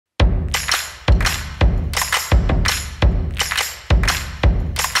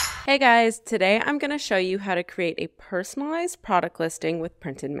Hey guys, today I'm going to show you how to create a personalized product listing with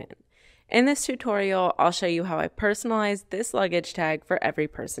Printed Mint. In this tutorial, I'll show you how I personalized this luggage tag for every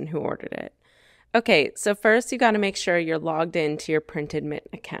person who ordered it. Okay, so first you got to make sure you're logged into your Printed Mint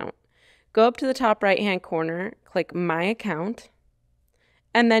account. Go up to the top right hand corner, click My Account,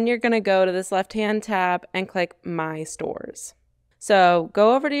 and then you're going to go to this left hand tab and click My Stores. So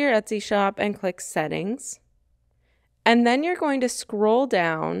go over to your Etsy shop and click Settings. And then you're going to scroll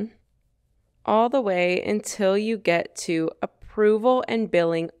down all the way until you get to Approval and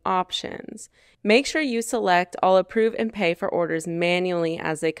Billing Options. Make sure you select I'll approve and pay for orders manually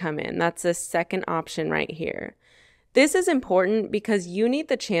as they come in. That's the second option right here. This is important because you need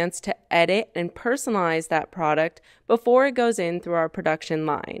the chance to edit and personalize that product before it goes in through our production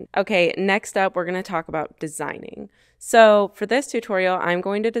line. Okay, next up, we're going to talk about designing. So for this tutorial, I'm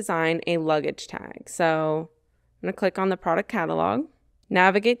going to design a luggage tag. So I'm going to click on the product catalog,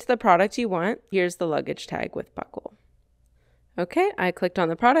 navigate to the product you want. Here's the luggage tag with buckle. Okay, I clicked on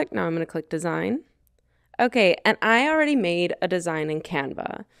the product. Now I'm going to click design. Okay, and I already made a design in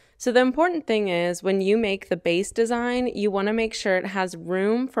Canva. So the important thing is when you make the base design, you want to make sure it has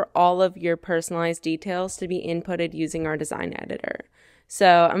room for all of your personalized details to be inputted using our design editor.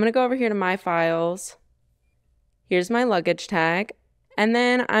 So I'm going to go over here to My Files. Here's my luggage tag. And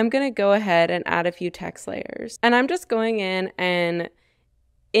then I'm going to go ahead and add a few text layers. And I'm just going in and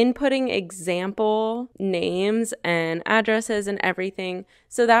inputting example names and addresses and everything.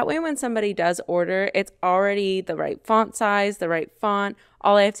 So that way when somebody does order, it's already the right font size, the right font.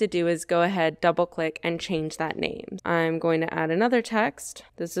 All I have to do is go ahead, double click, and change that name. I'm going to add another text.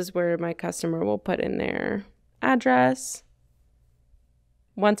 This is where my customer will put in their address.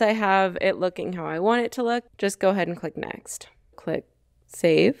 Once I have it looking how I want it to look, just go ahead and click next. Click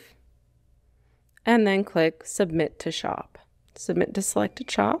Save, and then click Submit to Shop. Submit to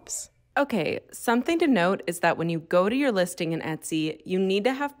selected shops. Okay, something to note is that when you go to your listing in Etsy, you need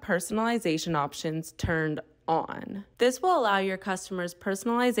to have personalization options turned on. This will allow your customers'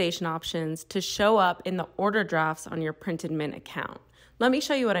 personalization options to show up in the order drafts on your Printed Mint account. Let me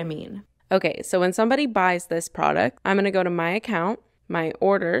show you what I mean. Okay, so when somebody buys this product, I'm going to go to My Account, My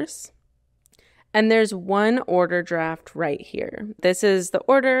Orders, and there's one order draft right here. This is the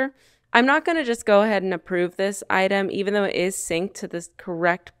order. I'm not going to just go ahead and approve this item, even though it is synced to this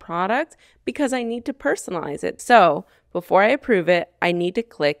correct product, because I need to personalize it. So before I approve it, I need to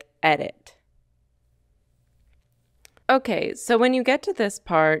click Edit. Okay, so when you get to this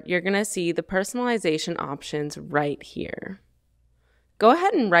part, you're going to see the personalization options right here. Go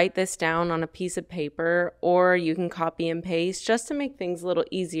ahead and write this down on a piece of paper, or you can copy and paste just to make things a little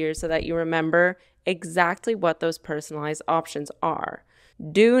easier so that you remember exactly what those personalized options are.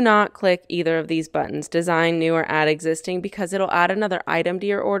 Do not click either of these buttons, Design New or Add Existing, because it'll add another item to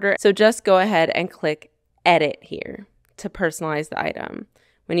your order. So just go ahead and click Edit here to personalize the item.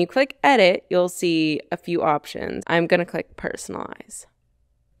 When you click Edit, you'll see a few options. I'm going to click Personalize.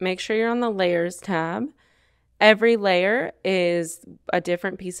 Make sure you're on the Layers tab. Every layer is a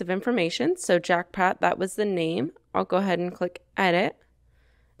different piece of information. So Jackpot, that was the name. I'll go ahead and click Edit.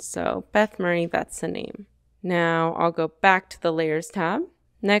 So Beth Murray, that's the name. Now I'll go back to the Layers tab.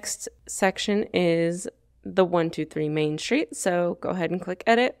 Next section is the 123 Main Street. So go ahead and click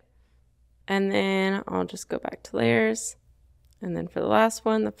Edit. And then I'll just go back to Layers. And then for the last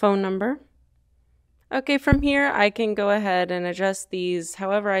one, the phone number. Okay, from here, I can go ahead and adjust these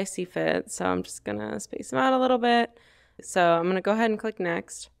however I see fit. So I'm just going to space them out a little bit. So I'm going to go ahead and click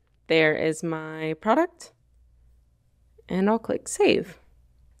Next. There is my product. And I'll click Save.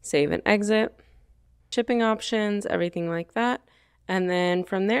 Save and exit. Shipping options, everything like that. And then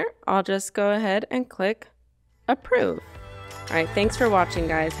from there, I'll just go ahead and click Approve. All right, thanks for watching,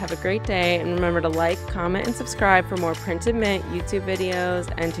 guys. Have a great day. And remember to like, comment, and subscribe for more Printed Mint YouTube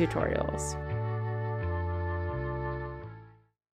videos and tutorials.